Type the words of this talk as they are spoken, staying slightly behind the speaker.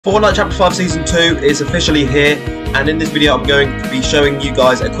Fortnite Chapter 5 Season 2 is officially here, and in this video I'm going to be showing you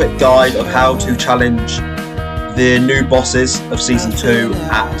guys a quick guide of how to challenge the new bosses of Season 2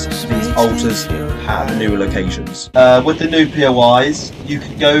 at these altars at the new locations. With the new POIs, you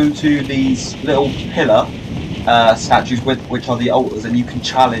can go to these little pillar statues which are the altars, and you can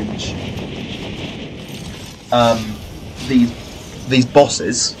challenge these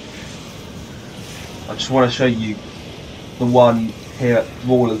bosses. I just want to show you the one here at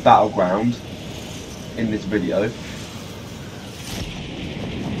Brawler's Battleground in this video.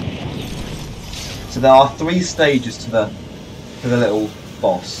 So there are 3 stages to the little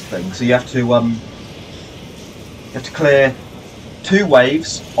boss thing. So you have to clear 2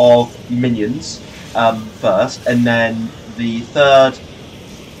 waves of minions first, and then the 3rd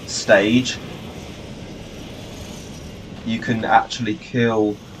stage you can actually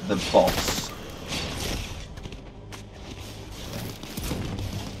kill the boss.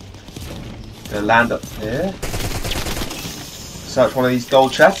 Gonna land up here, search one of these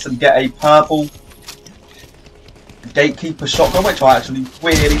gold chests and get a purple gatekeeper shotgun, which I actually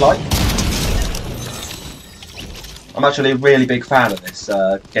really like. I'm actually a really big fan of this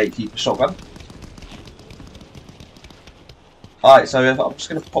gatekeeper shotgun. Alright, so I'm just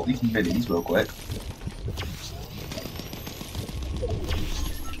going to pop these minis real quick.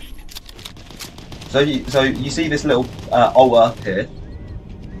 So you see this little altar here.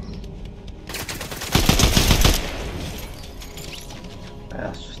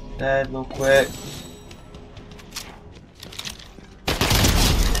 That's just dead real quick.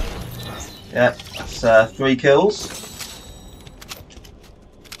 Yep, that's 3 kills.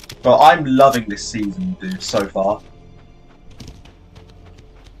 But I'm loving this season, dude, so far.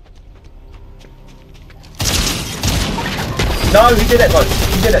 No, he did it, bro.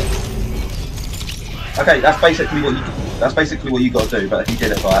 He did it. Okay, that's basically what you got to do, but he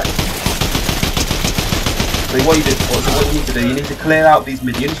did it by accident. So what you need to do, you need to clear out these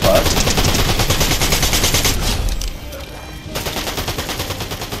minions first.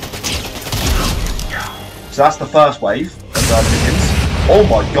 So that's the first wave of minions. Oh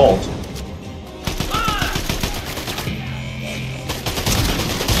my god!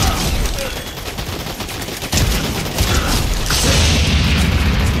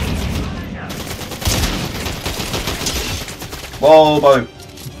 Whoa, boom!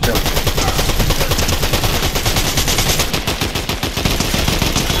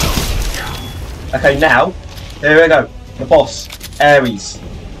 Okay, now, here we go. The boss, Ares.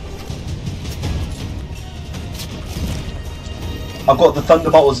 I've got the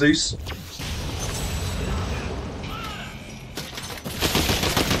Thunderbolt of Zeus.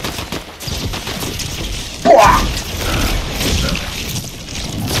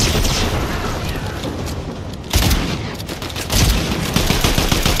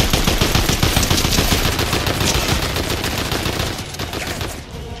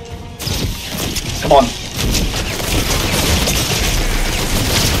 Come on.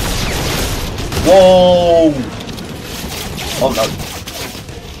 Whoa! Oh no.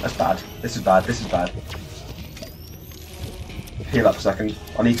 That's bad. This is bad. This is bad. Heal up a second.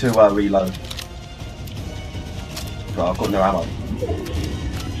 I need to reload. Oh, I've got no ammo.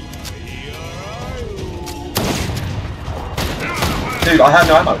 Dude, I have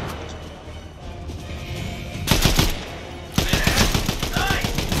no ammo.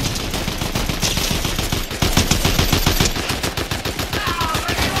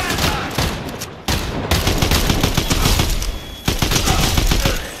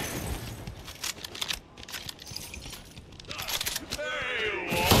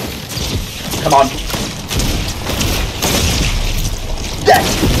 Come on. Yes!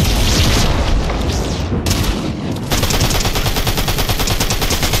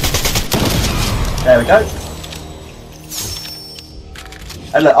 There we go.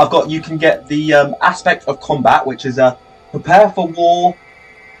 And look, you can get the aspect of combat, which is prepare for war,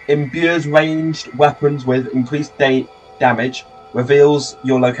 imbues ranged weapons with increased damage, reveals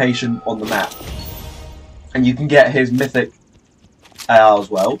your location on the map. And you can get his mythic AR as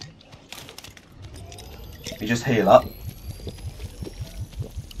well. You just heal up.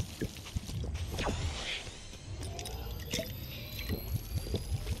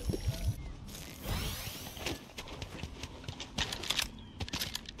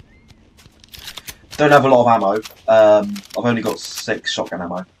 Don't have a lot of ammo. I've only got 6 shotgun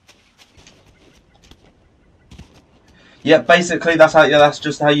ammo. Yeah, basically that's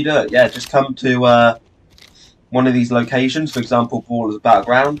just how you do it. Yeah, just come to one of these locations, for example, Brawler's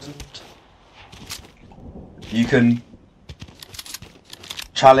Battleground. You can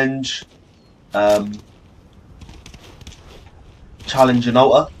challenge challenge an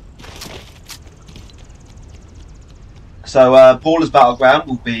altar. So Brawler's Battleground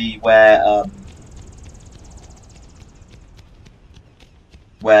will be where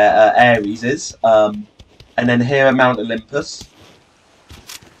Ares is, and then here at Mount Olympus,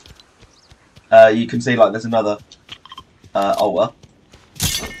 you can see like there's another altar.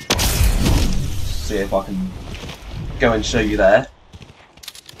 See if I can go and show you there.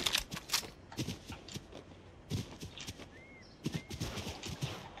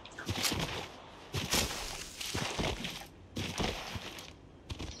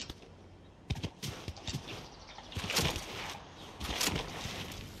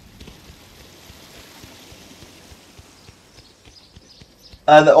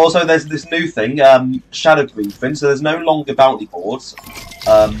 Also, there's this new thing, shadow briefing, so there's no longer bounty boards.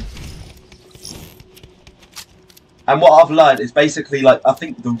 And what I've learned is basically, like, I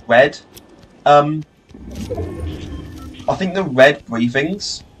think the red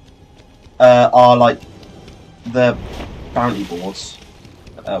briefings are like the bounty boards.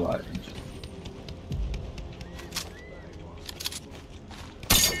 Oh, right.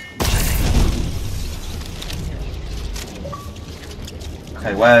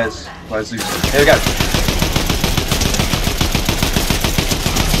 Okay, where's Zeus? Here we go.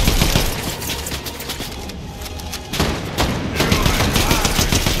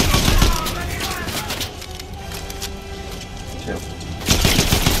 Chill.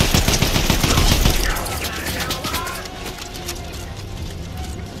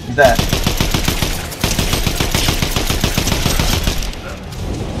 He's there.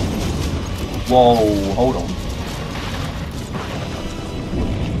 Whoa, hold on.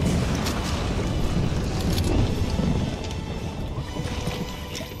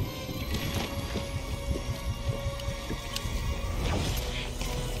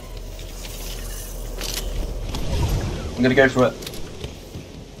 I'm gonna go for it.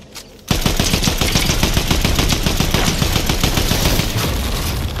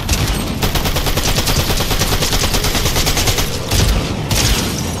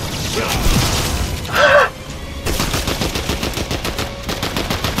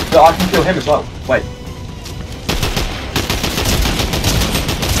 No, I can kill him as well. Wait.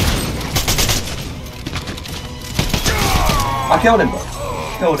 I killed him, bro.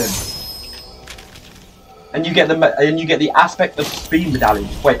 Killed him. And you get the aspect of speed medallion.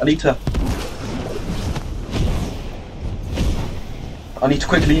 Wait, I need to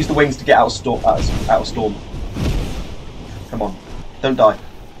quickly use the wings to get out of storm. Come on, don't die.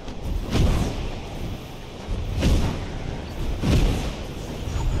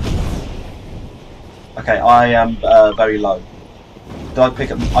 Okay, I am very low. I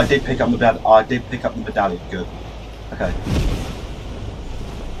did pick up the medallion. Good. Okay.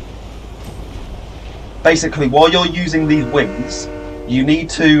 Basically, while you're using these wings, you need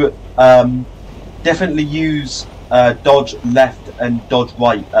to definitely use dodge left and dodge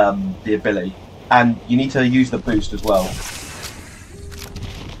right, the ability, and you need to use the boost as well.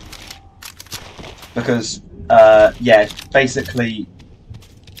 Because yeah, it's basically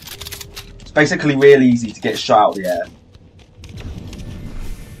really easy to get shot out of the air.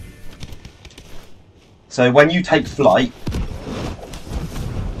 So when you take flight,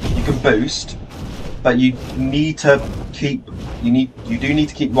 you can boost. But you need to keep you do need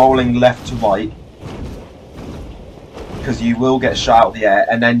to keep rolling left to right, because you will get shot out of the air.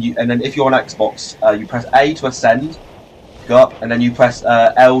 And then if you're on Xbox, you press A to ascend, go up, and then you press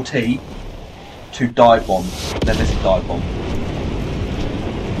LT to dive bomb. Then this is dive bomb.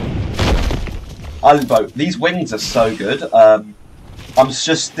 These wings are so good. I'm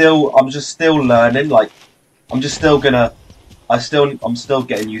just still learning. Like I'm still getting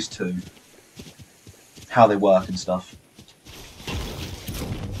used to how they work and stuff.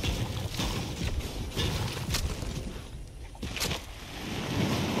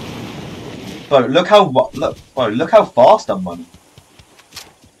 Bro, look how fast I'm running.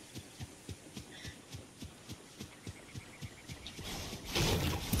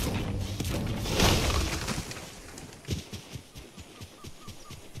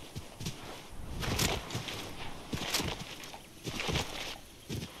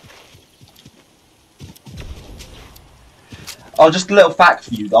 Oh, just a little fact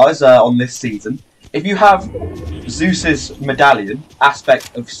for you guys on this season. If you have Zeus's medallion,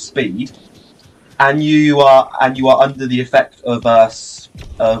 aspect of speed, and you are under the effect of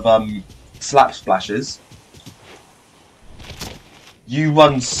slap splashes, you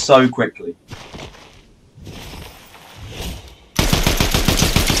run so quickly.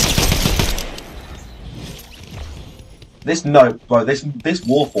 This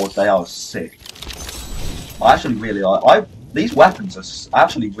Warforged, they are sick. I actually really are. These weapons are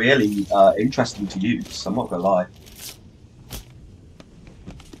actually really interesting to use, I'm not gonna lie.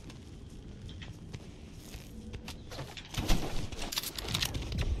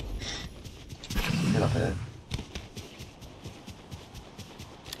 Get up here.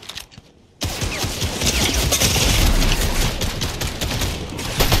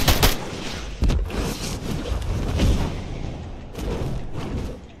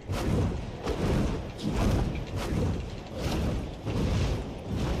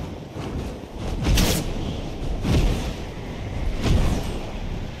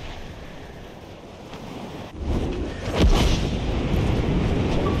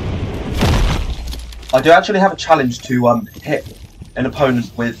 I do actually have a challenge to hit an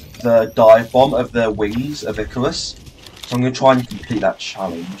opponent with the dive bomb of the wings of Icarus, so I'm going to try and complete that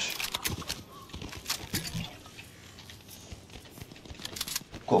challenge.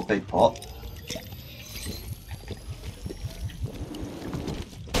 Got a big pot.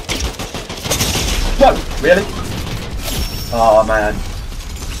 No! Really? Oh man.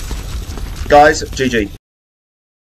 Guys, GG.